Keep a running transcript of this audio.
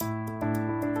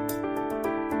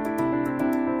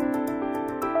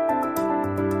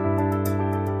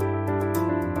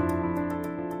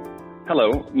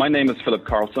Hello, my name is Philip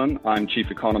Carlson. I'm Chief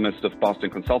Economist of Boston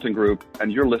Consulting Group, and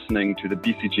you're listening to the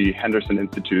BCG Henderson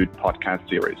Institute podcast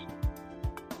series.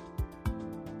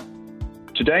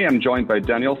 Today, I'm joined by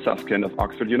Daniel Susskind of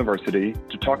Oxford University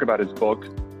to talk about his book,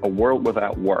 A World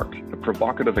Without Work, a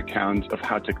provocative account of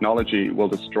how technology will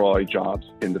destroy jobs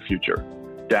in the future.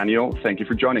 Daniel, thank you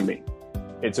for joining me.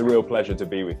 It's a real pleasure to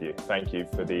be with you. Thank you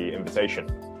for the invitation.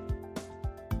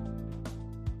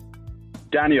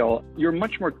 Daniel, you're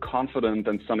much more confident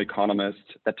than some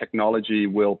economists that technology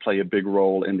will play a big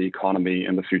role in the economy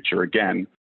in the future again.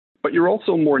 But you're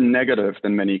also more negative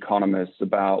than many economists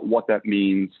about what that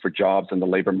means for jobs in the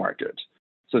labor market.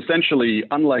 So essentially,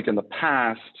 unlike in the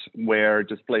past, where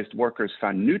displaced workers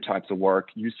found new types of work,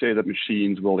 you say that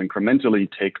machines will incrementally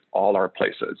take all our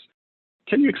places.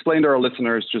 Can you explain to our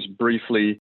listeners just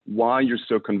briefly why you're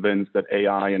so convinced that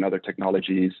AI and other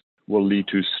technologies will lead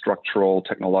to structural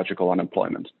technological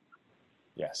unemployment?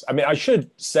 Yes. I mean, I should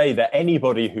say that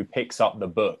anybody who picks up the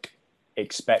book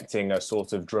expecting a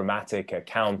sort of dramatic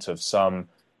account of some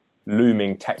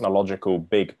looming technological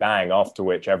big bang after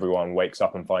which everyone wakes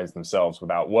up and finds themselves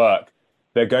without work,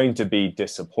 they're going to be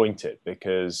disappointed,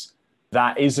 because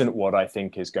that isn't what I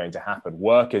think is going to happen.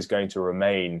 Work is going to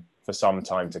remain for some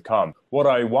time to come. What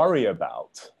I worry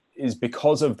about is,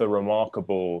 because of the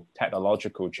remarkable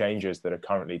technological changes that are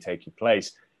currently taking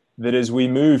place, that as we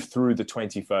move through the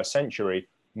 21st century,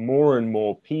 more and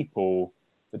more people,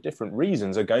 for different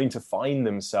reasons, are going to find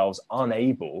themselves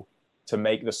unable to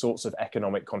make the sorts of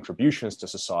economic contributions to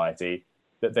society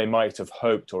that they might have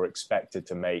hoped or expected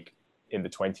to make in the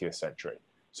 20th century.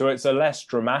 So it's a less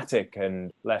dramatic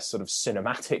and less sort of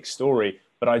cinematic story,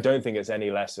 but I don't think it's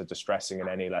any less a distressing and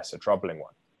any less a troubling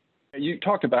one. You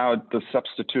talked about the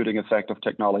substituting effect of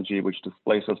technology, which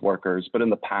displaces workers, but in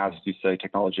the past, you say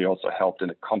technology also helped in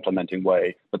a complementing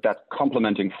way. But that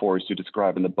complementing force you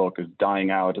describe in the book is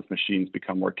dying out as machines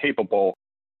become more capable.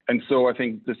 And so I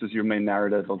think this is your main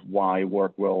narrative of why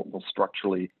work will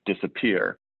structurally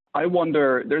disappear. I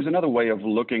wonder, there's another way of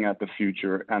looking at the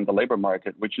future and the labor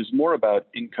market, which is more about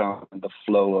income and the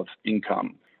flow of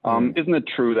income. Isn't it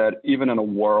true that even in a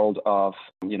world of,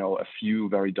 a few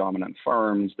very dominant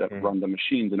firms that run the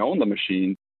machines and own the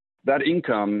machine, that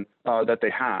income that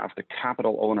they have, the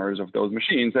capital owners of those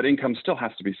machines, that income still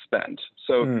has to be spent.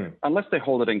 So unless they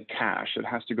hold it in cash, it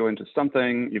has to go into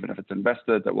something, even if it's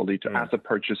invested, that will lead to asset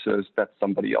purchases. That's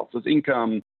somebody else's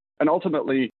income. And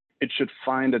ultimately, it should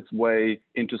find its way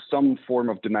into some form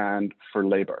of demand for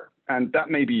labor. And that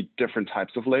may be different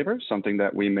types of labor, something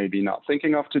that we may be not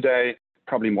thinking of today,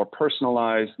 probably more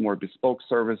personalized, more bespoke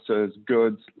services,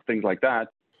 goods, things like that.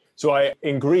 So I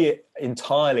agree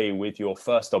entirely with your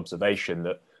first observation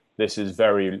that this is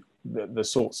the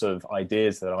sorts of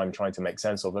ideas that I'm trying to make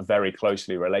sense of are very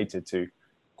closely related to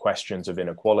questions of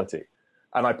inequality.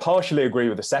 And I partially agree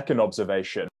with the second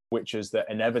observation, which is that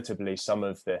inevitably some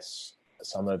of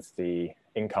the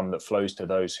income that flows to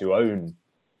those who own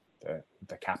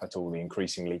the capital, the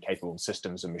increasingly capable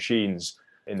systems and machines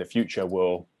in the future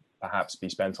will perhaps be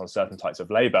spent on certain types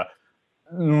of labor.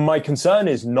 My concern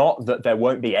is not that there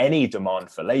won't be any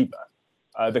demand for labor.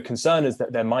 The concern is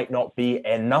that there might not be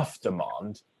enough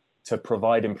demand to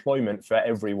provide employment for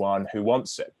everyone who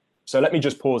wants it. So let me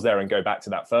just pause there and go back to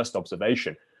that first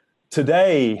observation.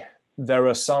 Today, there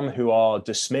are some who are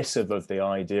dismissive of the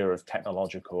idea of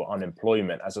technological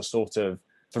unemployment as a sort of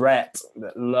threat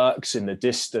that lurks in the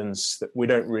distance that we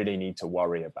don't really need to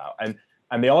worry about.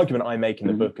 And the argument I make in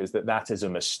the book is that that is a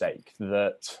mistake,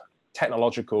 that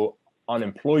technological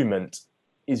unemployment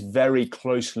is very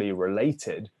closely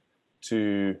related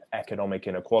to economic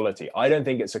inequality. I don't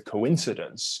think it's a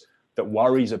coincidence that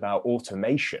worries about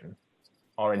automation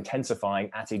are intensifying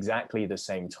at exactly the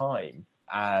same time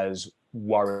as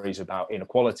worries about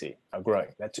inequality are growing.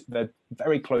 They're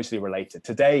very closely related.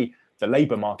 Today, the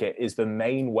labor market is the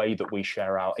main way that we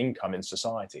share our income in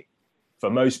society. For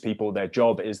most people, their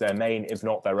job is their main, if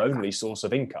not their only, source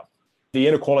of income. The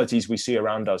inequalities we see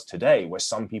around us today, where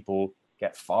some people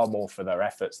get far more for their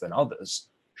efforts than others,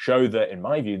 show that, in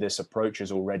my view, this approach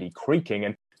is already creaking.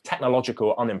 And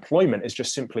technological unemployment is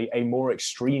just simply a more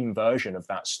extreme version of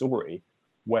that story,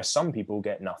 where some people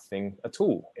get nothing at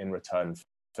all in return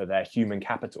for their human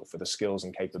capital, for the skills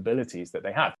and capabilities that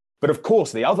they have. But of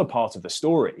course, the other part of the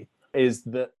story is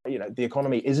that the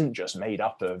economy isn't just made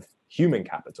up of human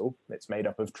capital. It's made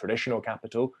up of traditional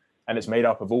capital, and it's made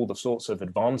up of all the sorts of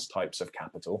advanced types of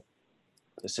capital,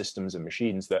 the systems and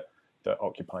machines that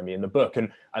occupy me in the book.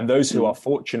 And those who are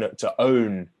fortunate to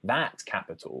own that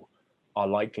capital are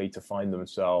likely to find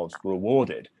themselves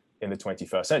rewarded in the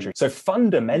 21st century. So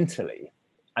fundamentally,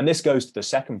 And this goes to the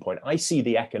second point. I see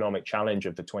the economic challenge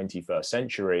of the 21st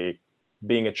century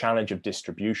being a challenge of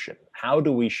distribution. How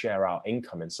do we share our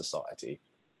income in society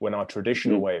when our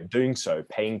traditional way of doing so,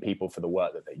 paying people for the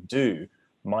work that they do,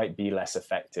 might be less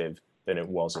effective than it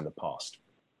was in the past?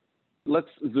 Let's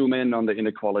zoom in on the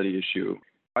inequality issue.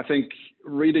 I think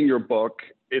reading your book,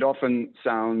 it often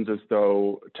sounds as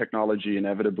though technology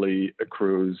inevitably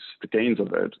accrues, the gains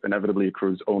of it inevitably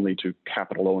accrues only to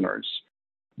capital owners.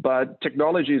 But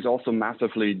technology is also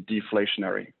massively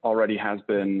deflationary, already has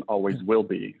been, always will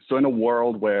be. So in a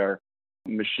world where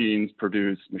machines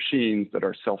produce machines that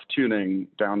are self-tuning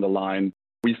down the line,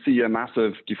 we see a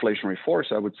massive deflationary force,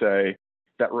 I would say,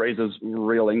 that raises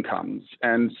real incomes.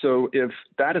 And so if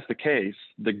that is the case,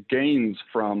 the gains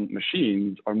from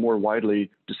machines are more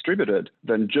widely distributed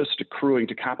than just accruing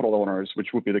to capital owners, which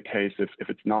would be the case if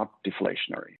it's not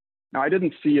deflationary. Now, I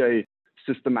didn't see a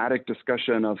systematic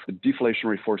discussion of the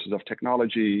deflationary forces of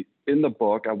technology in the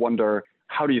book. I wonder,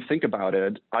 how do you think about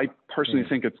it? I personally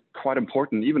think it's quite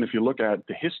important. Even if you look at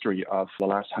the history of the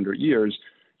last 100 years,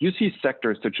 you see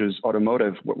sectors such as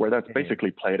automotive where that's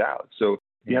basically played out. So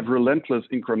you have relentless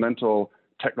incremental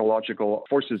technological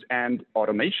forces and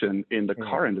automation in the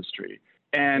car industry.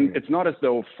 And it's not as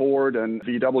though Ford and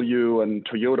VW and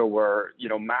Toyota were,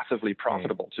 massively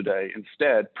profitable today.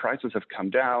 Instead, prices have come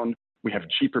down. We have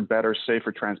cheaper, better,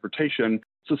 safer transportation.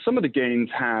 So some of the gains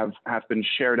have been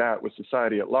shared out with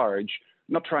society at large.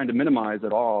 I'm not trying to minimize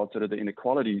at all sort of the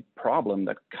inequality problem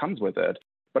that comes with it.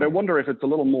 But I wonder if it's a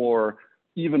little more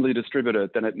evenly distributed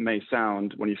than it may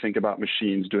sound when you think about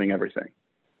machines doing everything.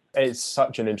 It's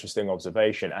such an interesting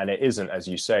observation, and it isn't, as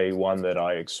you say, one that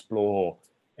I explore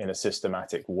in a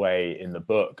systematic way in the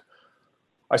book.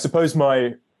 I suppose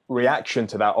my reaction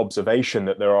to that observation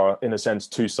that there are, in a sense,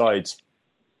 two sides.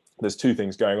 There's two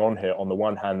things going on here. On the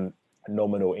one hand,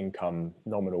 nominal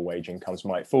wage incomes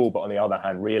might fall, but on the other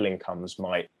hand, real incomes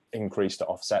might increase to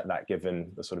offset that,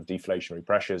 given the sort of deflationary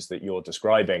pressures that you're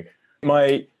describing.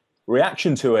 My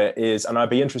reaction to it is, and I'd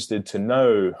be interested to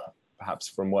know, perhaps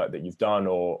from work that you've done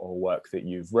or work that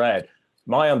you've read,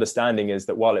 my understanding is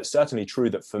that while it's certainly true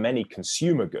that for many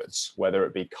consumer goods, whether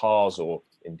it be cars or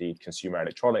indeed consumer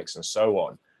electronics and so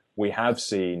on, we have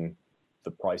seen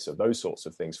the price of those sorts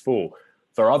of things fall.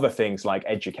 For other things like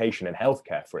education and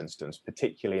healthcare, for instance,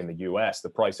 particularly in the US, the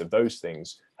price of those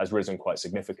things has risen quite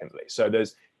significantly. So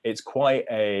it's quite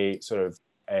a sort of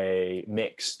a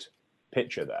mixed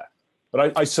picture there.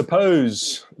 But I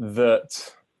suppose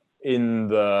that in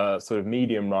the sort of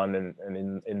medium run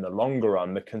and in the longer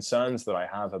run, the concerns that I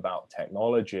have about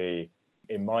technology,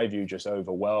 in my view, just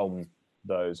overwhelm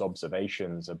those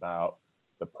observations about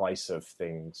the price of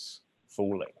things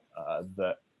falling.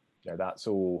 That's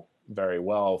all very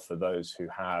well for those who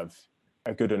have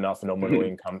a good enough nominal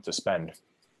income to spend.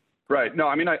 Right. No,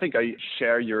 I think I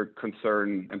share your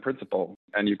concern in principle,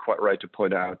 and you're quite right to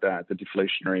point out that the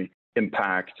deflationary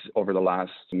impact over the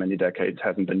last many decades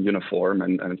hasn't been uniform,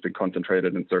 and it's been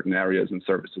concentrated in certain areas, and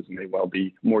services may well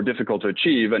be more difficult to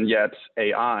achieve. And yet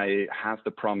AI has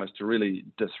the promise to really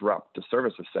disrupt the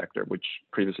services sector, which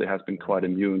previously has been quite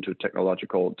immune to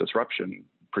technological disruption,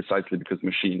 precisely because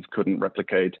machines couldn't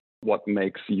replicate what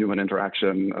makes human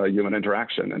interaction a human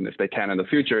interaction. And if they can in the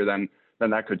future, then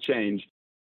that could change.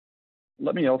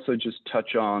 Let me also just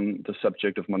touch on the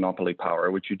subject of monopoly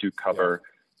power, which you do cover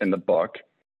in the book.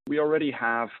 We already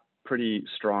have pretty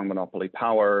strong monopoly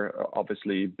power.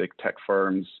 Obviously, big tech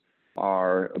firms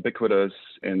are ubiquitous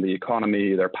in the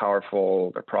economy. They're powerful,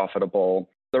 they're profitable.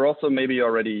 They're also maybe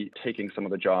already taking some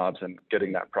of the jobs and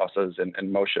getting that process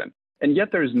in motion. And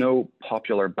yet there's no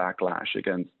popular backlash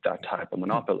against that type of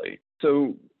monopoly.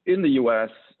 So in the US,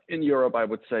 in Europe, I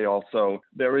would say also,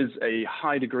 there is a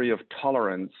high degree of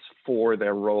tolerance for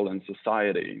their role in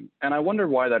society. And I wonder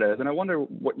why that is. And I wonder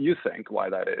what you think why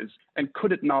that is. And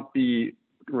could it not be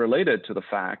related to the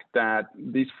fact that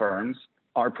these firms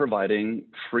are providing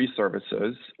free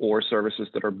services or services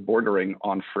that are bordering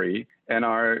on free and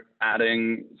are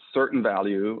adding certain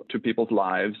value to people's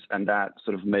lives, and that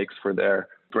sort of makes for their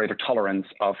greater tolerance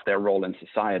of their role in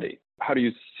society? How do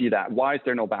you see that? Why is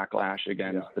there no backlash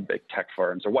against the big tech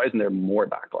firms, or why isn't there more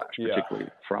backlash, particularly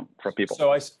from people?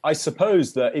 So I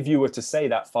suppose that if you were to say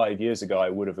that 5 years ago, I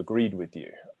would have agreed with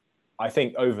you. I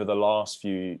think over the last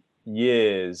few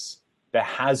years, there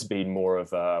has been more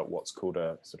of a what's called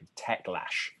a sort of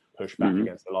techlash pushback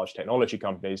against the large technology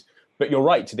companies. But you're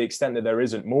right, to the extent that there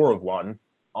isn't more of one,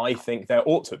 I think there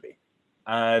ought to be.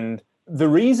 And the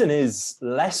reason is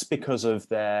less because of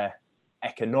their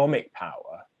economic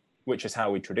power, which is how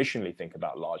we traditionally think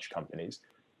about large companies,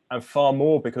 and far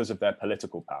more because of their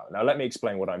political power. Now, let me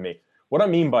explain what I mean. What I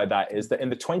mean by that is that in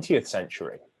the 20th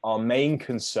century, our main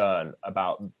concern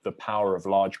about the power of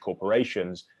large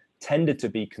corporations tended to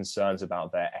be concerns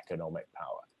about their economic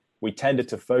power. We tended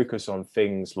to focus on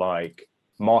things like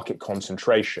market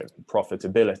concentration,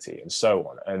 profitability, and so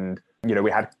on. And, we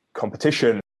had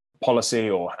competition policy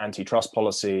or antitrust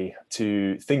policy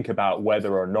to think about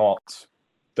whether or not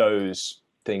those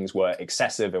things were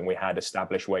excessive, and we had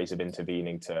established ways of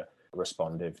intervening to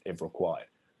respond if required.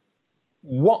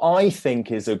 What I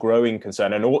think is a growing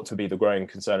concern, and ought to be the growing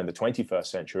concern in the 21st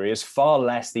century, is far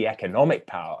less the economic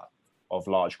power of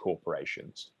large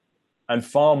corporations and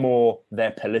far more their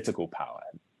political power,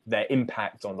 their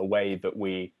impact on the way that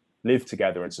we live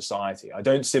together in society. I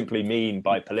don't simply mean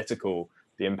by political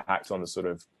the impact on the sort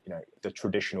of, the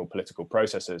traditional political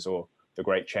processes or the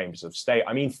great chambers of state.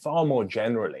 I mean far more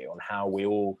generally on how we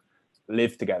all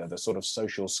live together, the sort of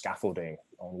social scaffolding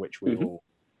on which we all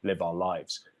live our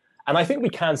lives. And I think we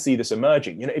can see this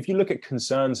emerging. If you look at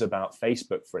concerns about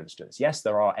Facebook, for instance, yes,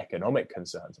 there are economic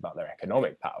concerns about their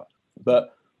economic power,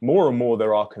 but more and more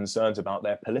there are concerns about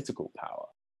their political power.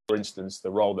 For instance,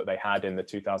 the role that they had in the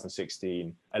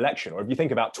 2016 election. Or if you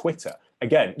think about Twitter,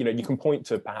 again, you can point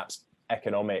to perhaps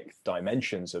economic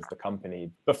dimensions of the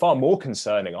company, but far more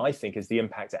concerning, I think, is the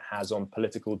impact it has on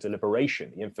political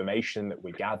deliberation, the information that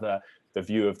we gather, the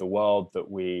view of the world that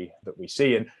we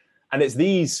see. And it's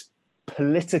these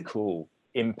political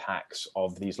impacts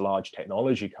of these large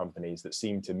technology companies that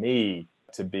seem to me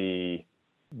to be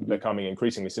becoming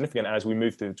increasingly significant as we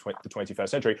move through the 21st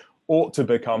century, ought to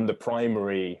become the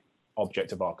primary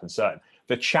object of our concern.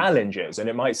 The challenge is, and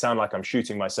it might sound like I'm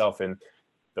shooting myself in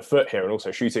the foot here and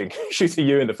also shooting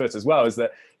you in the foot as well, is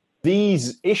that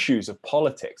these issues of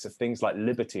politics, of things like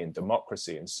liberty and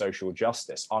democracy and social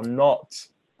justice, are not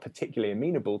particularly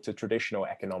amenable to traditional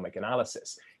economic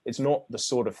analysis. It's not the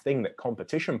sort of thing that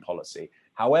competition policy,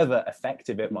 however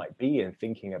effective it might be in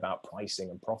thinking about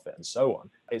pricing and profit and so on,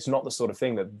 it's not the sort of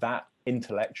thing that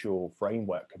intellectual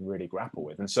framework can really grapple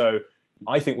with. And so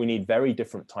I think we need very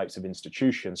different types of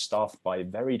institutions staffed by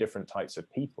very different types of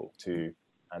people, to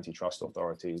antitrust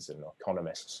authorities and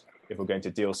economists, if we're going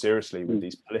to deal seriously with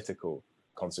these political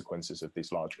consequences of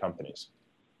these large companies.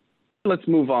 Let's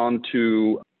move on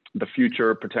to the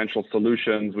future potential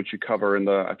solutions, which you cover in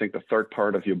I think the third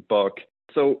part of your book.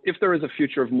 So if there is a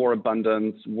future of more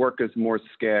abundance, work is more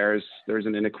scarce, there's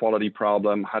an inequality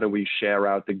problem, how do we share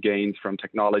out the gains from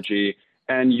technology?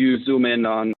 And you zoom in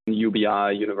on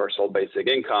UBI, Universal Basic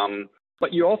Income,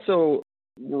 but you also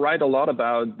write a lot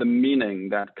about the meaning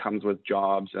that comes with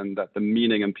jobs, and that the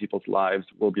meaning in people's lives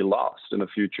will be lost in a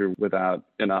future without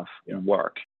enough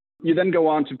work. You then go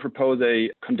on to propose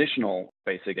a conditional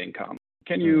basic income.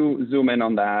 Can you zoom in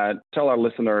on that? Tell our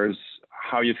listeners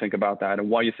how you think about that and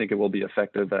why you think it will be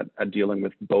effective at dealing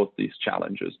with both these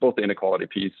challenges, both the inequality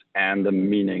piece and the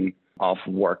meaning of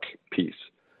work piece.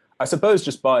 I suppose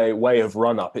just by way of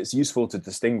run-up, it's useful to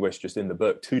distinguish just in the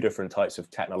book two different types of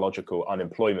technological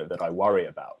unemployment that I worry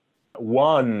about.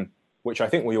 One, which I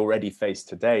think we already face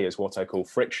today, is what I call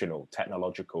frictional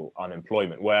technological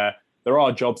unemployment, where there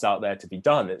are jobs out there to be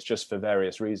done. It's just for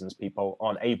various reasons people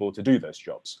aren't able to do those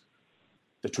jobs.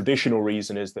 The traditional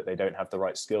reason is that they don't have the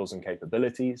right skills and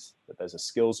capabilities, that there's a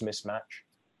skills mismatch.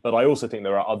 But I also think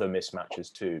there are other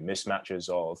mismatches too, mismatches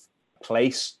of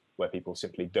place, where people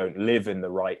simply don't live in the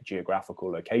right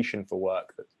geographical location for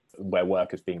work, where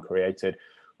work is being created,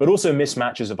 but also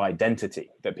mismatches of identity,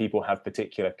 that people have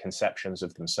particular conceptions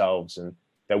of themselves and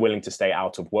they're willing to stay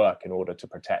out of work in order to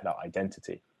protect that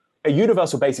identity. A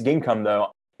universal basic income,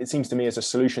 though, it seems to me is a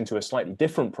solution to a slightly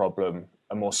different problem,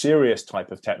 a more serious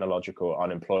type of technological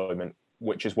unemployment,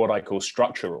 which is what I call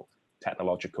structural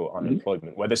technological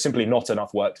unemployment, where there's simply not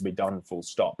enough work to be done, full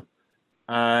stop.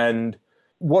 And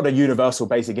what a universal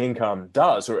basic income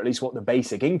does, or at least what the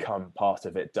basic income part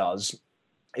of it does,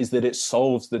 is that it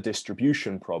solves the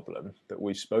distribution problem that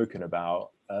we've spoken about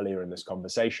earlier in this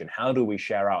conversation. How do we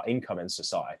share our income in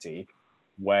society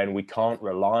when we can't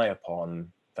rely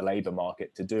upon the labor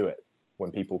market to do it, when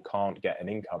people can't get an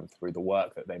income through the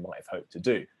work that they might have hoped to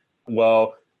do?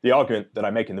 Well, the argument that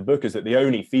I make in the book is that the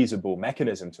only feasible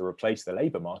mechanism to replace the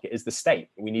labor market is the state.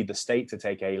 We need the state to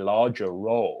take a larger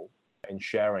role in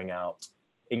sharing out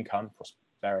income,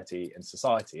 prosperity in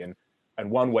society.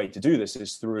 And one way to do this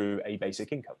is through a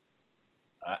basic income.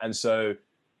 And so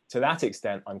to that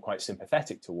extent, I'm quite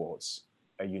sympathetic towards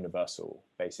a universal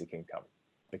basic income,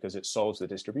 because it solves the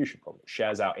distribution problem. It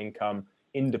shares out income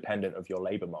independent of your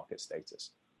labor market status.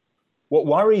 What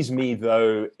worries me,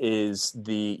 though, is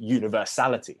the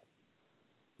universality,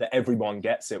 that everyone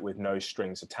gets it with no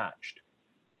strings attached.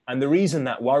 And the reason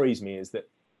that worries me is that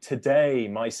Today,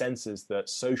 my sense is that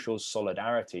social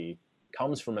solidarity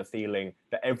comes from a feeling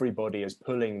that everybody is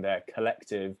pulling their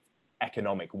collective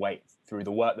economic weight through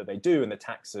the work that they do and the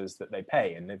taxes that they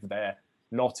pay. And if they're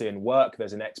not in work,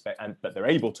 but they're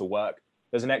able to work,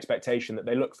 there's an expectation that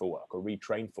they look for work or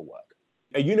retrain for work.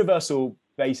 A universal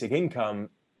basic income,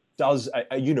 emphasis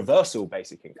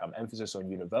on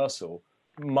universal,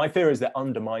 my fear is that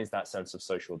undermines that sense of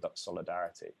social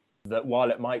solidarity. That while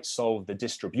it might solve the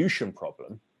distribution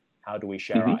problem, how do we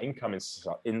share our income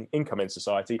in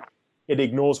society, it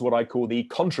ignores what I call the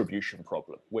contribution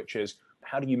problem, which is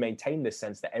how do you maintain this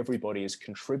sense that everybody is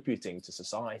contributing to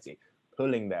society,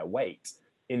 pulling their weight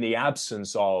in the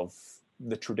absence of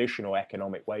the traditional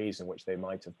economic ways in which they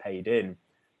might have paid in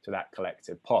to that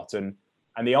collective pot. And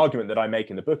the argument that I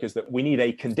make in the book is that we need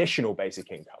a conditional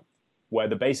basic income, where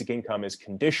the basic income is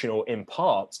conditional in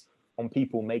part on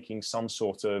people making some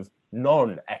sort of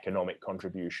non-economic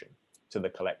contribution to the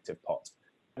collective pot.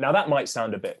 Now, that might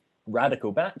sound a bit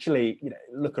radical, but actually,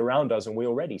 look around us and we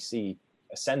already see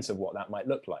a sense of what that might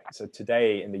look like. So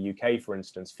today in the UK, for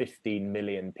instance, 15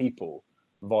 million people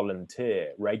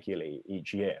volunteer regularly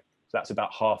each year. So that's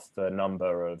about half the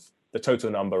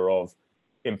total number of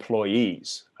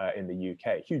employees in the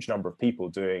UK. Huge number of people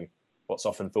doing what's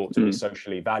often thought to be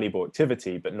socially valuable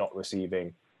activity, but not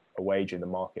receiving a wage in the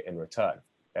market in return.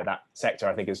 That sector,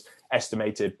 I think, is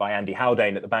estimated by Andy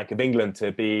Haldane at the Bank of England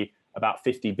to be about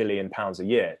 £50 billion a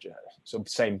year, so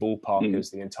same ballpark as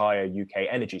the entire UK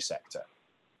energy sector.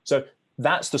 So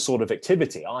that's the sort of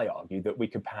activity, I argue, that we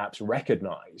could perhaps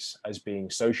recognise as being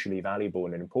socially valuable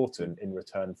and important in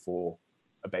return for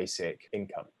a basic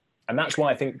income. And that's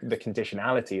why I think the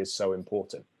conditionality is so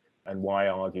important, and why I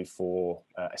argue for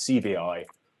a CBI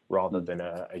rather than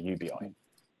a UBI.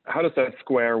 How does that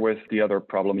square with the other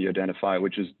problem you identify,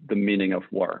 which is the meaning of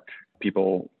work?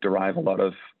 People derive a lot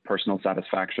of personal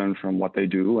satisfaction from what they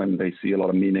do, and they see a lot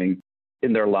of meaning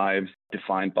in their lives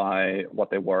defined by what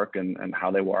they work and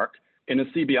how they work. In a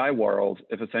CBI world,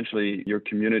 if essentially your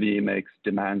community makes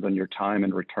demands on your time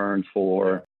in return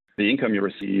for the income you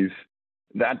receive,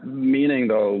 that meaning,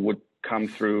 though, would come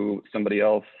through somebody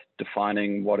else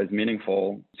defining what is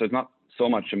meaningful. So it's not so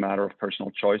much a matter of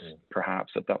personal choice,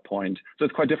 perhaps, at that point. So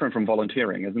it's quite different from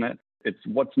volunteering, isn't it? It's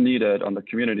what's needed on the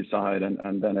community side,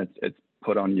 and then it's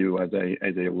put on you as a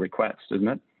request, isn't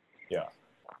it? Yeah.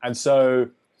 And so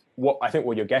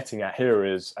what you're getting at here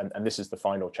is, and this is the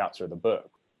final chapter of the book,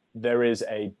 there is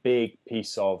a big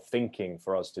piece of thinking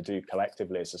for us to do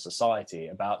collectively as a society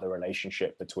about the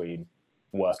relationship between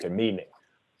work and meaning.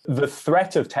 The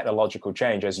threat of technological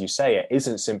change, as you say, it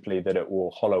isn't simply that it will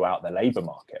hollow out the labor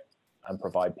market and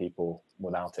provide people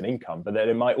without an income, but that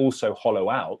it might also hollow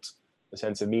out the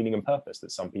sense of meaning and purpose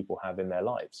that some people have in their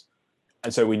lives.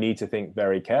 And so we need to think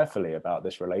very carefully about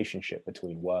this relationship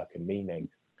between work and meaning.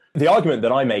 The argument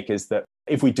that I make is that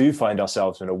if we do find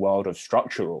ourselves in a world of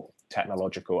structural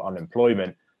technological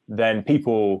unemployment, then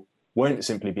people won't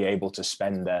simply be able to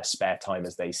spend their spare time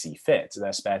as they see fit.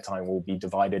 Their spare time will be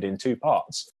divided in two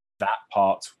parts. That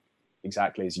part,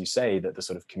 exactly as you say, that the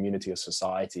sort of community or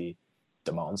society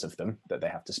demands of them, that they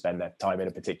have to spend their time in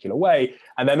a particular way,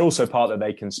 and then also part that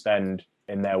they can spend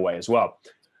in their way as well.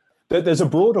 There's a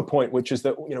broader point, which is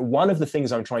that one of the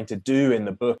things I'm trying to do in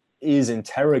the book is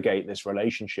interrogate this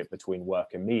relationship between work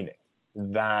and meaning.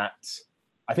 That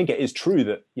I think it is true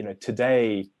that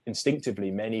today instinctively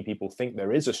many people think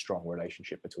there is a strong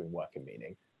relationship between work and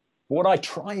meaning. But what I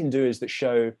try and do is that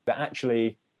show that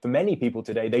actually for many people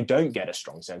today they don't get a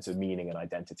strong sense of meaning and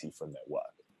identity from their work.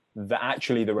 That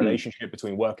actually the relationship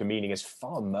between work and meaning is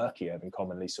far murkier than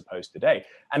commonly supposed today.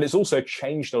 And it's also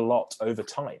changed a lot over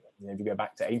time. If you go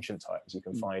back to ancient times, you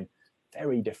can find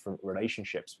very different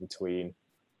relationships between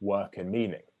work and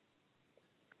meaning.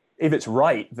 If it's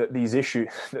right that these issues,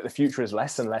 that the future is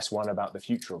less and less one about the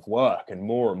future of work and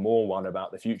more one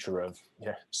about the future of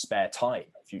spare time,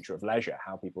 future of leisure,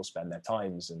 how people spend their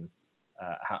times and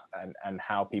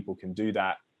how people can do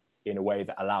that in a way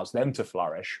that allows them to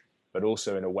flourish, but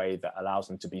also in a way that allows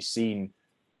them to be seen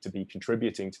to be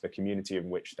contributing to the community in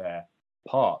which they're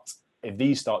part. If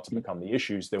these start to become the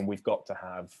issues, then we've got to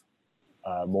have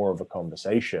more of a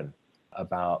conversation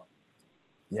about,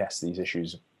 these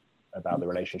issues about the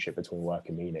relationship between work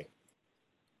and meaning.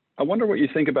 I wonder what you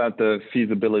think about the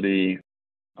feasibility,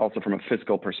 also from a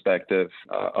fiscal perspective,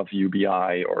 of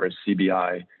UBI or a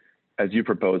CBI as you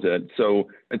propose it. So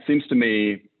it seems to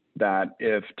me that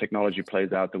if technology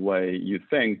plays out the way you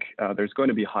think, there's going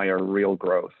to be higher real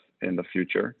growth in the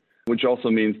future, which also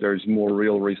means there's more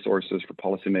real resources for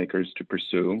policymakers to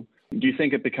pursue. Do you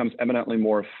think it becomes eminently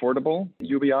more affordable,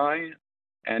 UBI?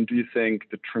 And do you think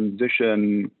the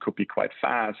transition could be quite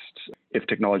fast if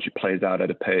technology plays out at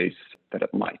a pace that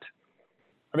it might?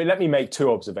 I mean, let me make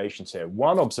two observations here.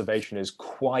 One observation is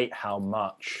quite how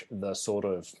much the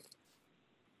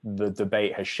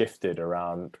debate has shifted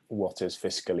around what is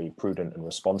fiscally prudent and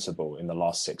responsible in the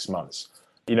last 6 months.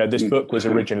 You know, this book was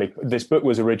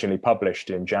originally published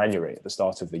in January at the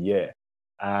start of the year.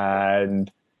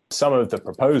 And some of the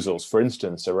proposals, for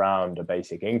instance, around a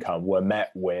basic income were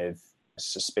met with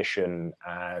suspicion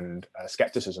and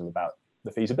skepticism about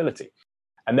the feasibility.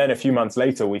 And then a few months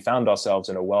later, we found ourselves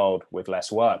in a world with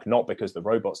less work, not because the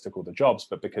robots took all the jobs,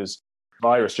 but because the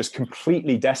virus just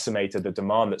completely decimated the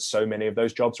demand that so many of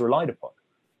those jobs relied upon.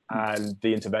 And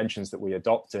the interventions that we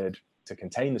adopted to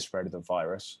contain the spread of the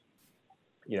virus,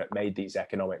 you know, made these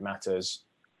economic matters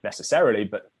necessarily,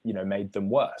 but, you know, made them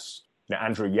worse. You know,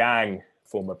 Andrew Yang,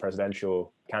 former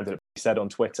presidential candidate, said on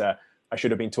Twitter, I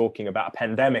should have been talking about a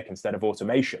pandemic instead of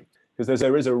automation, because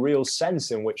there is a real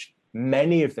sense in which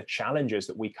many of the challenges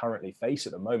that we currently face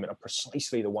at the moment are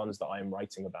precisely the ones that I am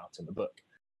writing about in the book.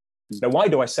 Now, why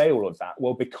do I say all of that?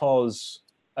 Well, because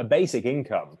a basic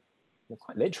income,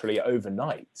 quite literally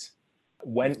overnight,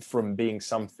 went from being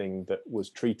something that was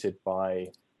treated by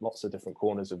lots of different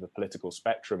corners of the political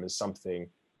spectrum as something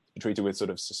treated with sort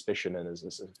of suspicion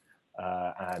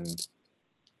and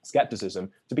skepticism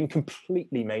to being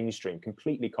completely mainstream,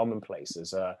 completely commonplace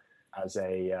as a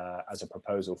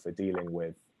proposal for dealing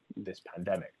with this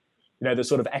pandemic. You know, the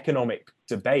sort of economic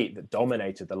debate that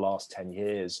dominated the last 10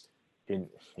 years in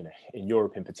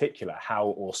Europe in particular,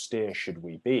 how austere should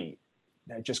we be?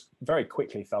 It just very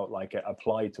quickly felt like it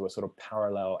applied to a sort of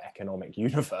parallel economic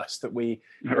universe that we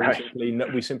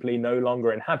simply no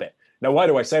longer inhabit. Now, why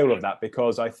do I say all of that?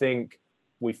 Because I think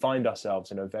we find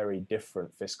ourselves in a very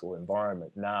different fiscal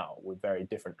environment now, with very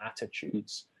different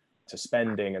attitudes to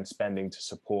spending to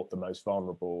support the most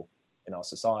vulnerable in our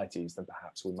societies than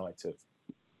perhaps we might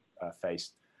have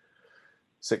faced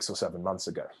 6 or 7 months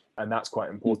ago. And that's quite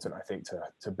important, I think,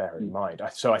 to bear in mind.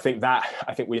 So I think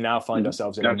we now find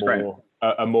ourselves in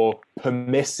a more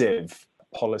permissive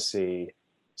policy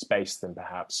space than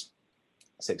perhaps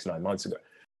 6 or 9 months ago.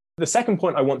 The second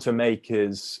point I want to make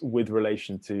is with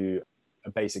relation to a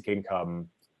basic income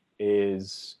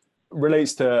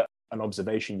relates to an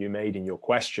observation you made in your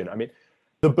question. I mean,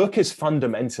 the book is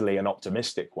fundamentally an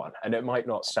optimistic one, and it might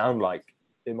not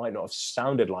have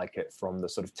sounded like it from the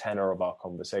sort of tenor of our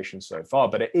conversation so far,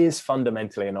 but it is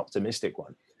fundamentally an optimistic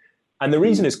one. And the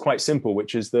reason is quite simple,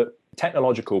 which is that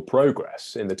technological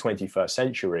progress in the 21st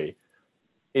century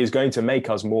is going to make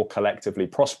us more collectively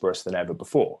prosperous than ever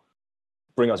before,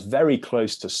 bring us very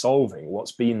close to solving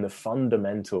what's been the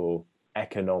fundamental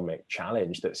economic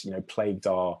challenge that's, you know, plagued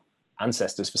our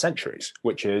ancestors for centuries,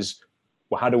 which is,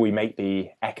 well, how do we make the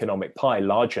economic pie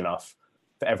large enough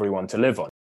for everyone to live on?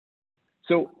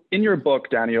 So in your book,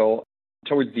 Daniel,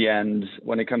 towards the end,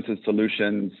 when it comes to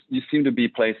solutions, you seem to be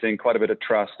placing quite a bit of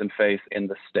trust and faith in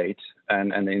the state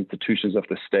and the institutions of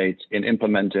the state in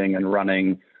implementing and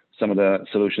running some of the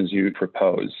solutions you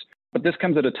propose. But this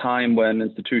comes at a time when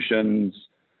institutions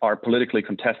are politically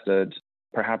contested,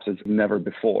 perhaps as never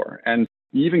before. And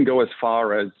you even go as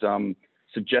far as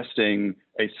suggesting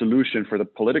a solution for the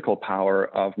political power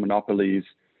of monopolies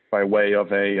by way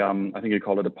of I think you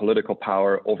call it a political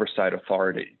power oversight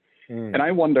authority. And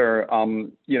I wonder,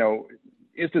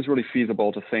 is this really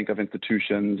feasible to think of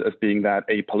institutions as being that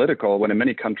apolitical when in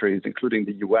many countries, including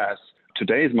the US,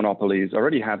 today's monopolies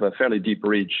already have a fairly deep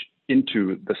reach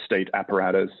into the state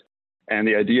apparatus, and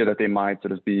the idea that they might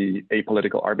sort of be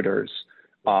apolitical arbiters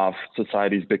of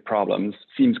society's big problems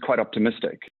seems quite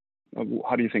optimistic.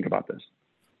 How do you think about this?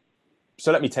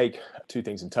 So let me take two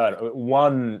things in turn.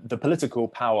 One, the political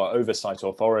power oversight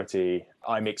authority,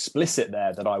 I'm explicit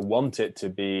there that I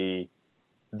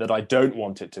don't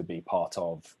want it to be part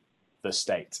of the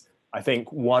state. I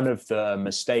think one of the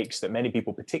mistakes that many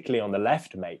people, particularly on the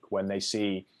left, make when they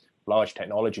see large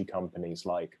technology companies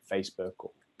like Facebook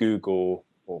or Google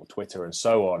or Twitter and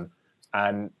so on,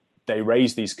 and they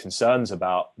raise these concerns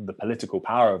about the political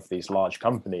power of these large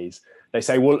companies, they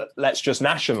say, well, let's just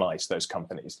nationalize those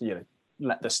companies. You know,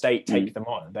 let the state take them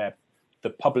on. They're the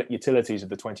public utilities of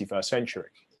the 21st century.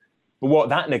 But what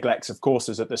that neglects, of course,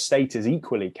 is that the state is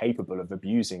equally capable of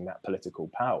abusing that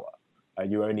political power.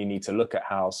 You only need to look at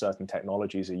how certain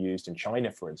technologies are used in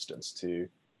China, for instance, to,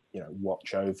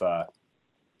 watch over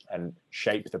and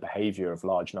shape the behavior of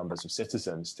large numbers of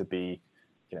citizens to be,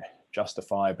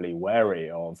 justifiably wary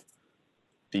of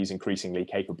these increasingly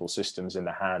capable systems in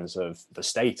the hands of the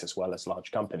state as well as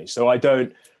large companies. So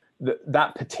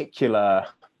that particular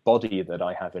body that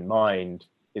I have in mind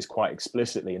is quite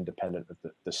explicitly independent of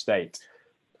the state.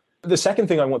 The second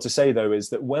thing I want to say, though, is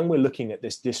that when we're looking at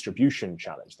this distribution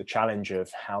challenge, the challenge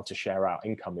of how to share our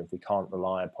income if we can't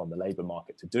rely upon the labour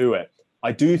market to do it,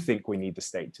 I do think we need the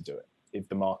state to do it if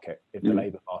the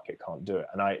labour market can't do it.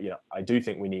 And I do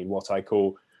think we need what I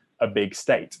call a big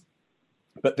state.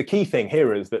 But the key thing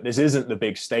here is that this isn't the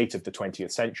big state of the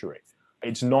 20th century.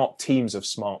 It's not teams of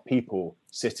smart people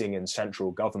sitting in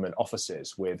central government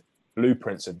offices with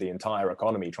blueprints of the entire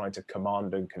economy trying to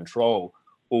command and control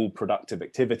all productive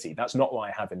activity. That's not what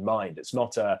I have in mind. It's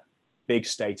not a big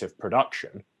state of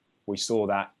production. We saw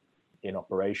that in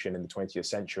operation in the 20th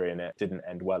century and it didn't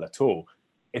end well at all.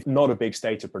 It's not a big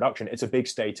state of production. It's a big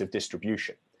state of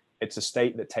distribution. It's a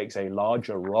state that takes a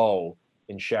larger role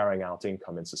in sharing out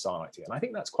income in society. And I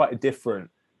think that's quite a different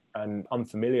and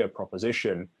unfamiliar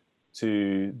proposition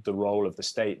to the role of the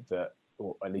state that,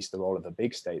 or at least the role of a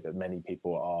big state that many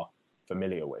people are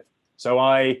familiar with. So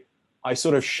I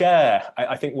sort of share,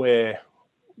 I think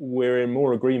we're in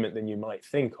more agreement than you might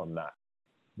think on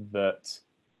that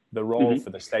the role for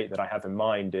the state that I have in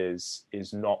mind is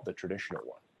not the traditional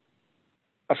one.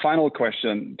 A final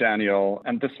question, Daniel,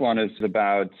 and this one is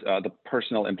about the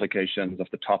personal implications of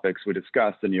the topics we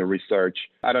discussed in your research.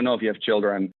 I don't know if you have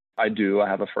children. I do. I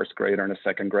have a first grader and a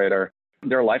second grader.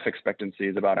 Their life expectancy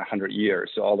is about 100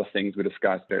 years. So all the things we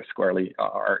discussed there squarely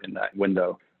are in that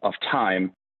window of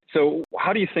time. So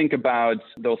how do you think about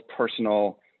those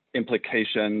personal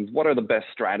implications? What are the best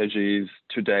strategies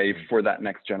today for that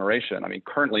next generation? I mean,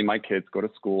 currently my kids go to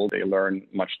school. They learn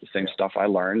much the same stuff I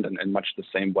learned and much the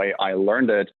same way I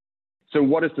learned it. So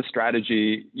what is the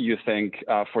strategy you think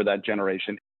for that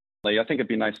generation? I think it'd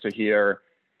be nice to hear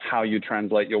how you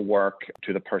translate your work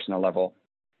to the personal level.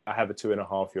 I have a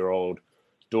 2.5-year-old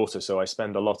daughter, so I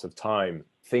spend a lot of time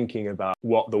thinking about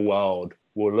what the world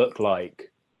will look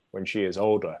like when she is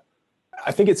older.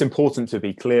 I think it's important to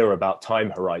be clear about time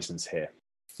horizons here.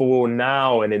 For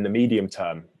now and in the medium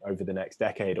term, over the next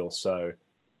decade or so,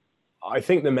 I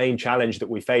think the main challenge that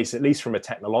we face, at least from a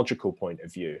technological point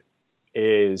of view,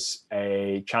 is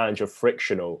a challenge of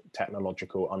frictional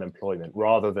technological unemployment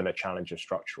rather than a challenge of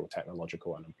structural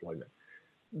technological unemployment.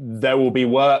 There will be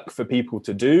work for people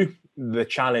to do. The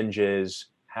challenge is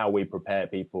how we prepare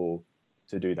people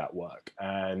to do that work.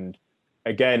 And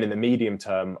again, in the medium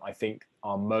term, I think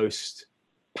our most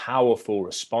powerful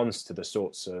response to the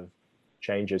sorts of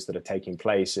changes that are taking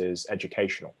place is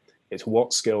educational. It's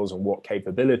what skills and what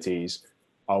capabilities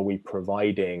are we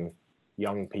providing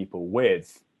young people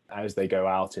with as they go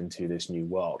out into this new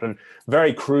world. And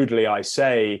very crudely, I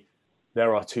say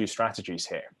there are two strategies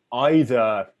here.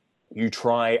 Either you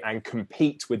try and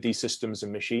compete with these systems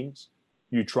and machines.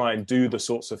 You try and do the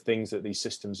sorts of things that these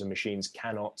systems and machines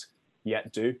cannot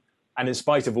yet do. And in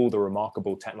spite of all the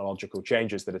remarkable technological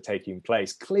changes that are taking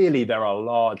place, clearly there are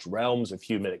large realms of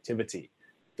human activity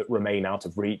that remain out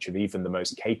of reach of even the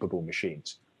most capable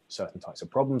machines. Certain types of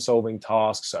problem-solving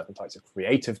tasks, certain types of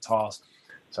creative tasks,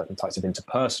 certain types of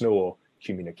interpersonal or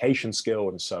communication skill,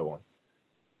 and so on.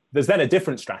 There's then a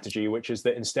different strategy, which is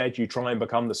that instead you try and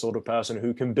become the sort of person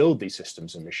who can build these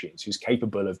systems and machines, who's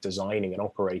capable of designing and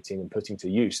operating and putting to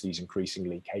use these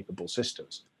increasingly capable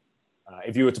systems.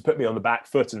 If you were to put me on the back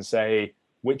foot and say,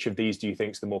 which of these do you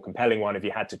think is the more compelling one if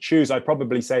you had to choose, I'd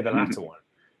probably say the latter one.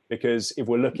 Because if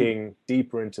we're looking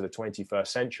deeper into the 21st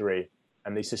century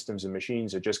and these systems and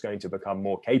machines are just going to become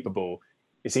more capable,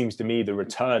 it seems to me the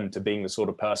return to being the sort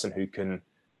of person who can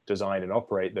design and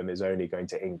operate them is only going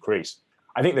to increase.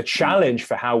 I think the challenge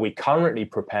for how we currently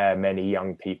prepare many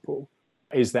young people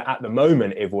is that at the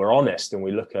moment, if we're honest and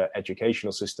we look at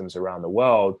educational systems around the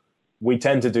world, we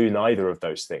tend to do neither of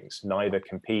those things, neither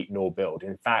compete nor build.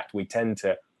 In fact, we tend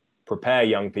to prepare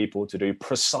young people to do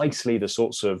precisely the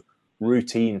sorts of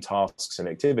routine tasks and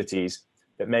activities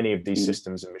that many of these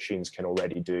systems and machines can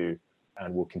already do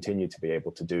and will continue to be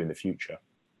able to do in the future.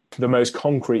 The most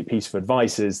concrete piece of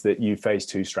advice is that you face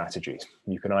two strategies.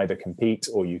 You can either compete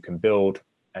or you can build.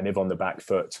 And if on the back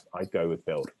foot, I'd go with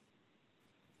build.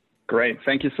 Great.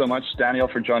 Thank you so much, Daniel,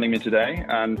 for joining me today.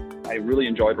 And I really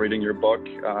enjoyed reading your book.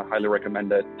 Highly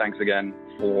recommend it. Thanks again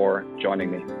for joining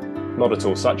me. Not at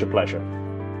all. Such a pleasure.